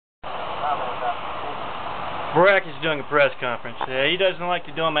Barack is doing a press conference. He doesn't like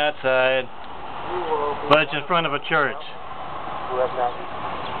to do them outside, but it's in front of a church.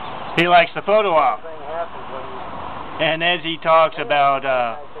 He likes the photo op. And as he talks about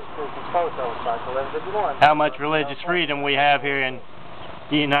how much religious freedom we have here in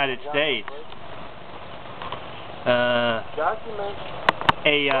the United States, a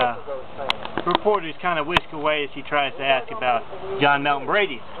reporter's kind of whisked away as he tries to ask about John Melton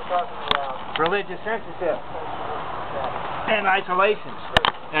Brady's religious censorship and isolation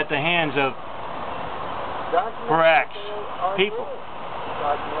at the hands of Barack's people.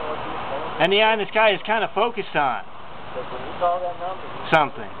 And the eye in the sky is kind of focused on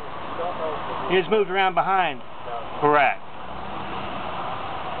something. He has moved around behind Barack.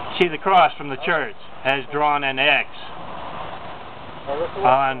 See, the cross from the church has drawn an X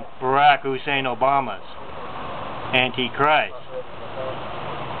on Barack Hussein Obama's anti-Christ,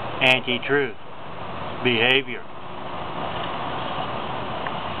 anti-truth behavior.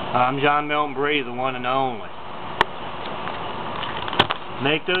 I'm John Melton Brady, the one and only.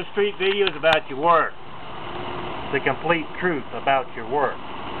 Make those street videos about your work, the complete truth about your work,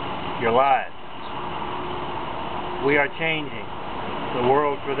 your lives. We are changing the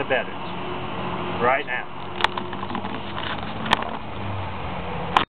world for the better right now.